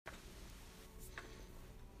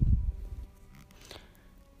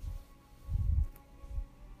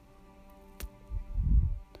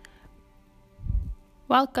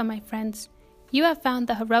Welcome, my friends. You have found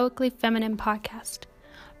the Heroically Feminine podcast.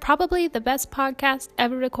 Probably the best podcast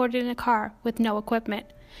ever recorded in a car with no equipment.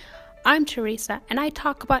 I'm Teresa, and I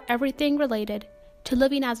talk about everything related to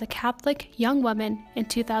living as a Catholic young woman in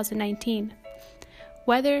 2019.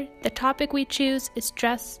 Whether the topic we choose is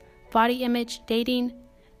dress, body image, dating,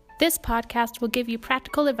 this podcast will give you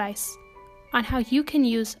practical advice on how you can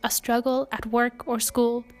use a struggle at work or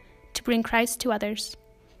school to bring Christ to others.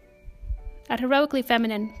 At Heroically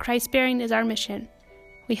Feminine, Christ-bearing is our mission.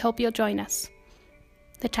 We hope you'll join us.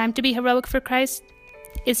 The time to be heroic for Christ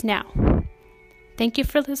is now. Thank you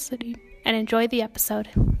for listening and enjoy the episode.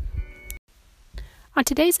 On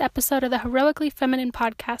today's episode of the Heroically Feminine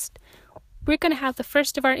podcast, we're going to have the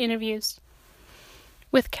first of our interviews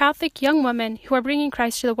with Catholic young women who are bringing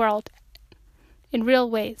Christ to the world in real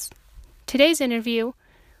ways. Today's interview,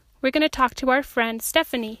 we're going to talk to our friend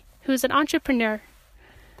Stephanie, who's an entrepreneur.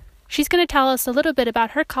 She's going to tell us a little bit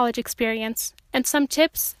about her college experience and some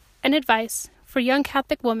tips and advice for young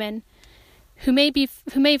Catholic women who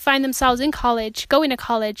may find themselves in college, going to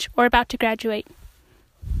college, or about to graduate.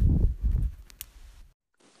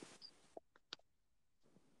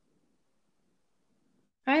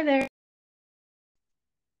 Hi there.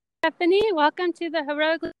 Stephanie, welcome to the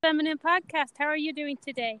Heroically Feminine podcast. How are you doing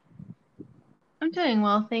today? I'm doing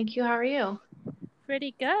well, thank you. How are you?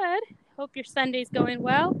 Pretty good. Hope your Sunday's going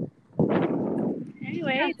well.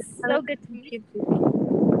 Anyway, it's so good to meet you.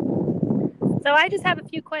 So I just have a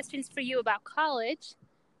few questions for you about college,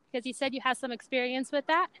 because you said you have some experience with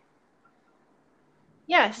that.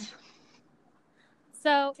 Yes.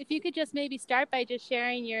 So if you could just maybe start by just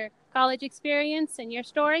sharing your college experience and your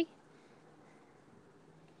story.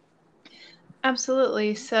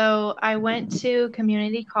 Absolutely. So I went to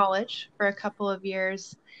community college for a couple of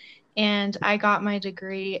years, and I got my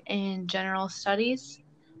degree in general studies.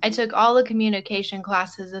 I took all the communication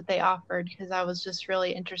classes that they offered because I was just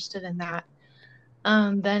really interested in that.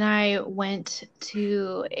 Then I went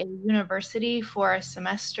to a university for a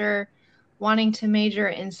semester wanting to major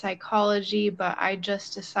in psychology, but I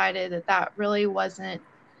just decided that that really wasn't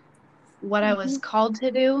what I was called to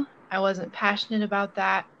do. I wasn't passionate about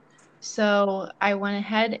that. So I went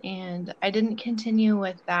ahead and I didn't continue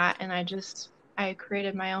with that, and I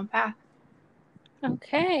created my own path.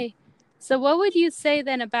 Okay. So what would you say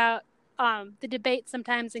then about the debate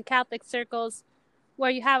sometimes in Catholic circles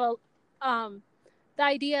where you have the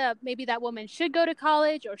idea maybe that women should go to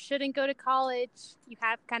college or shouldn't go to college? You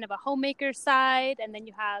have kind of a homemaker side, and then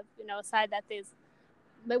you have, a side that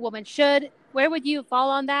the woman should. Where would you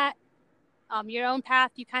fall on that? Your own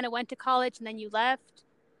path, you kind of went to college and then you left.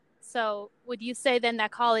 So would you say then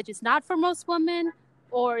that college is not for most women,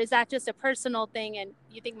 or is that just a personal thing and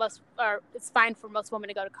you think it's fine for most women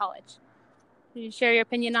to go to college? Can you share your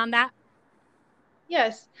opinion on that?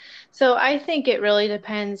 Yes. So I think it really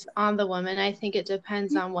depends on the woman. I think it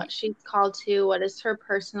depends on what she's called to, what is her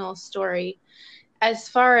personal story. As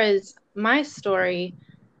far as my story,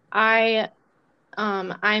 I'm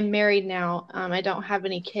married now. I don't have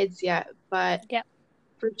any kids yet, but Yep.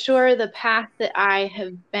 for sure the path that I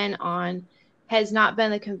have been on has not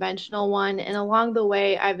been the conventional one. And along the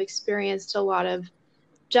way, I've experienced a lot of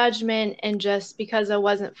judgment, and just because I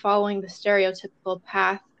wasn't following the stereotypical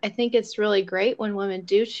path. I think it's really great when women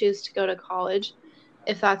do choose to go to college.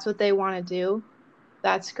 If that's what they want to do,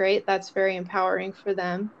 that's great. That's very empowering for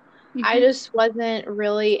them. I just wasn't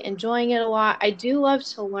really enjoying it a lot. I do love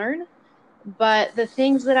to learn, but the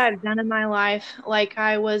things that I've done in my life, like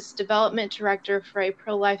I was development director for a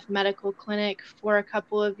pro-life medical clinic for a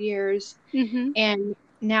couple of years, and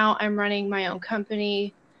now I'm running my own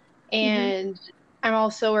company, and I'm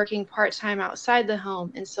also working part-time outside the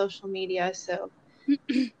home in social media. So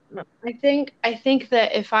I think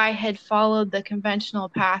that if I had followed the conventional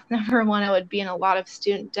path, number one, I would be in a lot of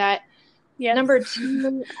student debt. Yes. Number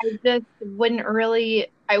two,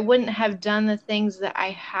 I wouldn't have done the things that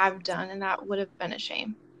I have done, and that would have been a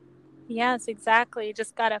shame. Yes, exactly. You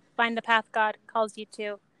just got to find the path God calls you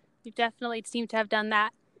to. You definitely seem to have done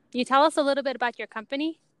that. Can you tell us a little bit about your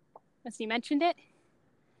company, as you mentioned it?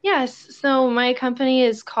 Yes, so my company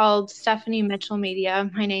is called Stephanie Mitchell Media.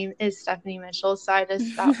 My name is Stephanie Mitchell, so that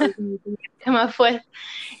was easy to come up with.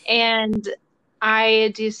 And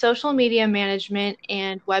I do social media management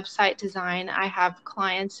and website design. I have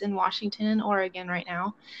clients in Washington and Oregon right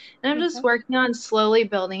now, and I'm just working on slowly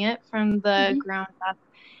building it from the ground up.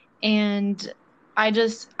 And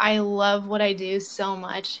I love what I do so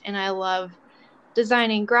much, and I love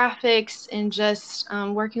designing graphics and just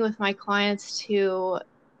working with my clients to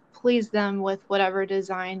please them with whatever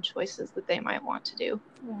design choices that they might want to do.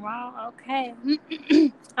 Wow, okay.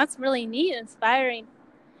 That's really neat, inspiring.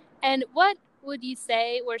 And what would you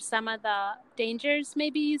say were some of the dangers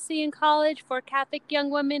maybe you see in college for Catholic young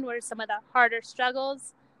women? What are some of the harder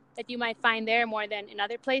struggles that you might find there more than in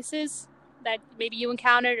other places that maybe you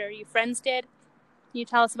encountered or your friends did? Can you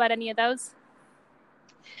tell us about any of those?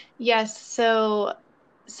 Yes, so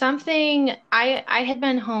something I had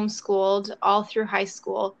been homeschooled all through high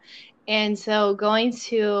school, and so going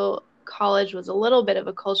to college was a little bit of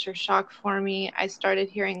a culture shock for me. I started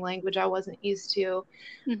hearing language I wasn't used to,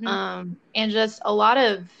 Mm-hmm. and just a lot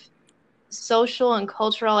of social and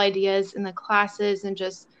cultural ideas in the classes, and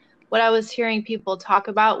just what I was hearing people talk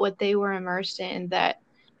about, what they were immersed in that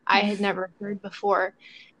I had never heard before.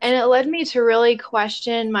 And it led me to really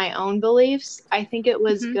question my own beliefs. I think it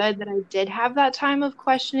was Mm-hmm. good that I did have that time of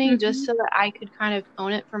questioning just Mm-hmm. so that I could kind of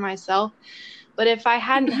own it for myself. But if I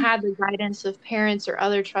hadn't had the guidance of parents or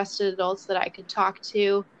other trusted adults that I could talk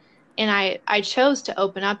to, and I chose to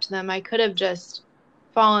open up to them, I could have just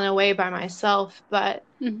fallen away by myself. But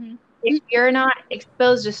Mm-hmm. if you're not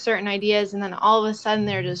exposed to certain ideas and then all of a sudden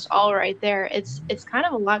they're just all right there, it's kind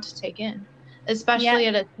of a lot to take in, Yeah. especially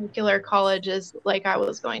at a secular college as like I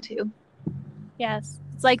was going to. Yes.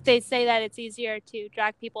 It's like they say that it's easier to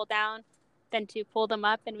drag people down than to pull them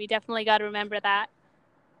up. And we definitely got to remember that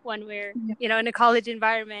when we're, Yeah. in a college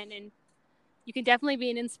environment. And you can definitely be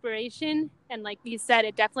an inspiration. And like you said,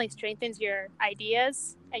 it definitely strengthens your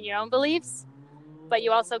ideas and your own beliefs. But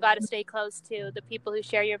you also got to stay close to the people who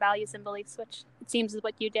share your values and beliefs, which it seems is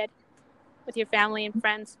what you did with your family and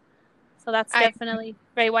friends. So that's I definitely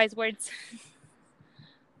very wise words.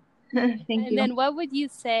 thank And you. then what would you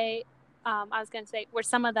say, I was going to say, were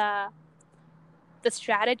some of the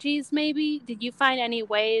strategies maybe? Did you find any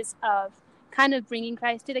ways of kind of bringing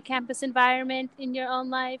Christ to the campus environment in your own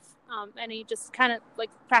life? Any just kind of like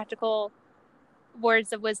practical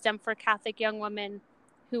words of wisdom for Catholic young women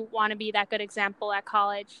who want to be that good example at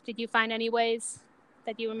college? Did you find any ways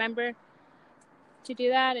that you remember to do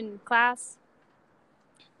that in class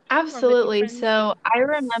or with your Absolutely. friends? So I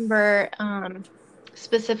remember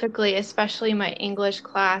specifically, especially my English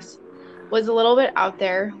class was a little bit out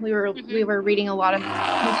there. We Mm-hmm. were reading a lot of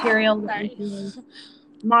material that was Sorry. really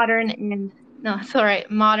modern and no, it's all right,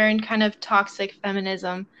 modern kind of toxic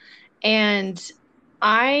feminism. And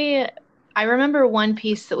I I remember one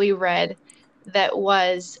piece that we read that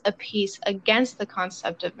was a piece against the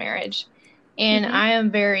concept of marriage. And Mm-hmm. I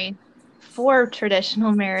am very for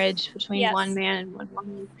traditional marriage between one Yes. man and one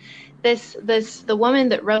woman. The woman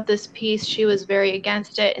that wrote this piece, she was very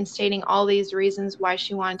against it and stating all these reasons why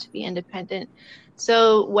she wanted to be independent.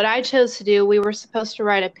 So what I chose to do, we were supposed to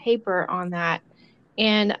write a paper on that,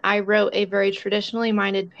 and I wrote a very traditionally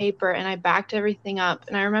minded paper and I backed everything up.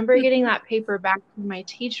 And I remember getting Mm-hmm. that paper back from my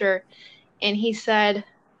teacher, and he said,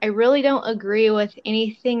 I really don't agree with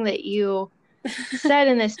anything that you said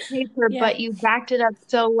in this paper, Yeah. but you backed it up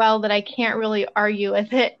so well that I can't really argue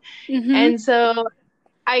with it. Mm-hmm. And so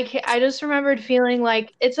I just remembered feeling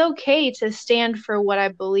like it's okay to stand for what I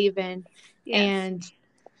believe in. Yes. And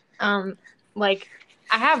um, like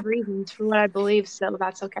I have reasons for what I believe, so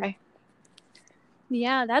that's okay.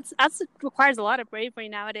 Yeah, that's requires a lot of bravery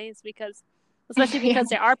nowadays because especially Yeah. because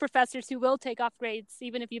there are professors who will take off grades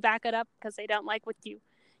even if you back it up because they don't like what you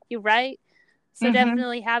write. So Hmm.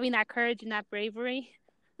 definitely having that courage and that bravery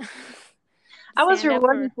to I was stand up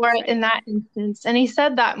rewarded for for what's it right. in that instance. And he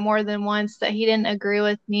said that more than once, that he didn't agree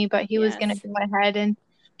with me, but he was going to Yes. go ahead and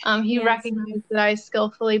he Yes. recognized that I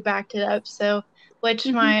skillfully backed it up. So, which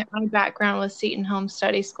Mm-hmm. my background with Seton Home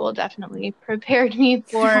Study School definitely prepared me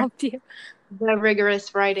for Helped you. the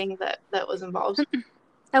rigorous writing that was involved.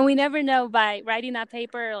 And we never know by writing that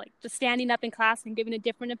paper, like just standing up in class and giving a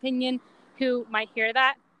different opinion, who might hear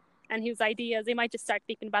that and whose ideas they might just start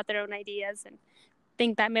thinking about their own ideas and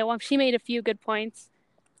think that well, she made a few good points.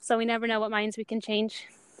 So we never know what minds we can change.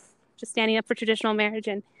 Just standing up for traditional marriage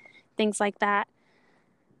and things like that.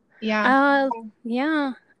 Yeah.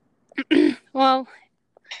 Yeah. Well,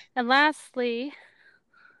 and lastly,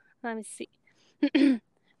 let me see.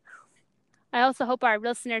 I also hope our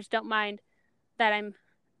listeners don't mind that I'm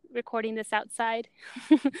recording this outside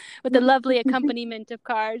with the lovely accompaniment of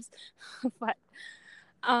cars. But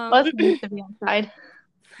Well, um, it's nice to be outside.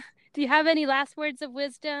 do you have any last words of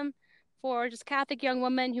wisdom for just Catholic young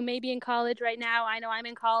women who may be in college right now? I know I'm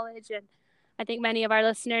in college, and I think many of our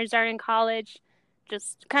listeners are in college,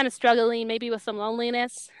 just kind of struggling maybe with some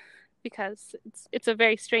loneliness because it's a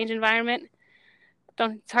very strange environment.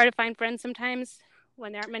 It's hard to find friends sometimes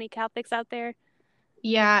when there aren't many Catholics out there.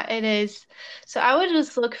 Yeah, it is. So I would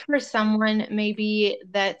just look for someone maybe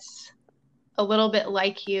that's a little bit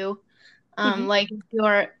like you. Mm-hmm. Like if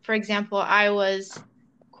you're, for example, I was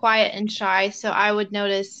quiet and shy, so I would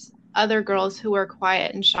notice other girls who were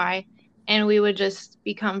quiet and shy, and we would just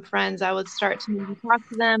become friends. I would start to maybe talk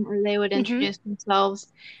to them, or they would Mm-hmm. introduce themselves,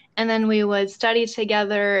 and then we would study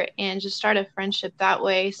together and just start a friendship that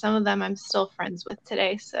way. Some of them I'm still friends with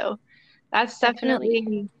today, so that's Definitely.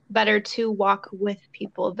 definitely better to walk with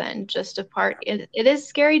people than just apart. It is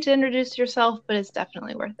scary to introduce yourself, but it's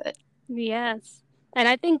definitely worth it. Yes. And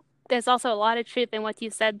I think there's also a lot of truth in what you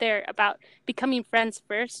said there about becoming friends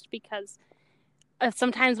first, because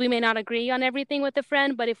sometimes we may not agree on everything with a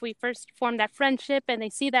friend, but if we first form that friendship and they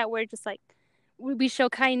see that we're just like, we show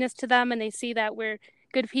kindness to them and they see that we're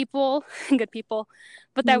good people, good people,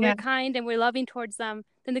 but that we're Yeah, kind and we're loving towards them,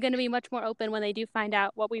 then they're going to be much more open when they do find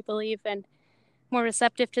out what we believe and more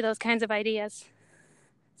receptive to those kinds of ideas.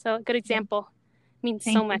 So, a good yeah. example means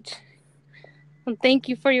so Thank you. much. And thank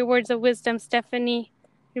you for your words of wisdom, Stephanie.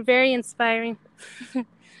 You're very inspiring for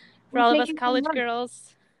Well, all of thank us you so college much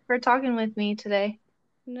girls. for talking with me today.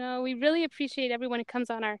 No, we really appreciate everyone who comes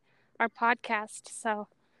on our podcast. So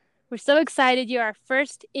we're so excited. You're our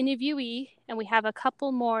first interviewee, and we have a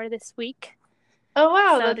couple more this week. Oh,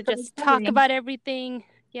 wow, So that's to so just talk exciting. about everything,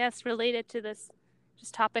 yes, related to this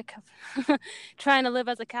just topic of trying to live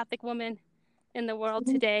as a Catholic woman in the world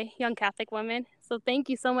today, young Catholic woman. So thank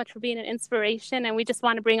you so much for being an inspiration. And we just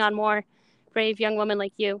want to bring on more brave young women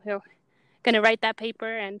like you who are going to write that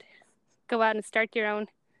paper and go out and start your own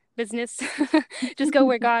business. Just go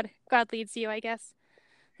where God leads you, I guess.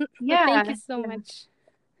 But Yeah, thank you so yeah. much.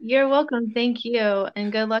 You're welcome. Thank you.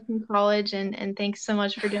 And good luck in college and thanks so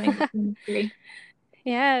much for doing this ministry.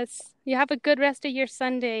 Yes. You have a good rest of your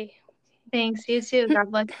Sunday. Thanks. You too. God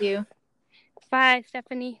bless you. Bye,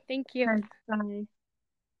 Stephanie. Thank you. Bye.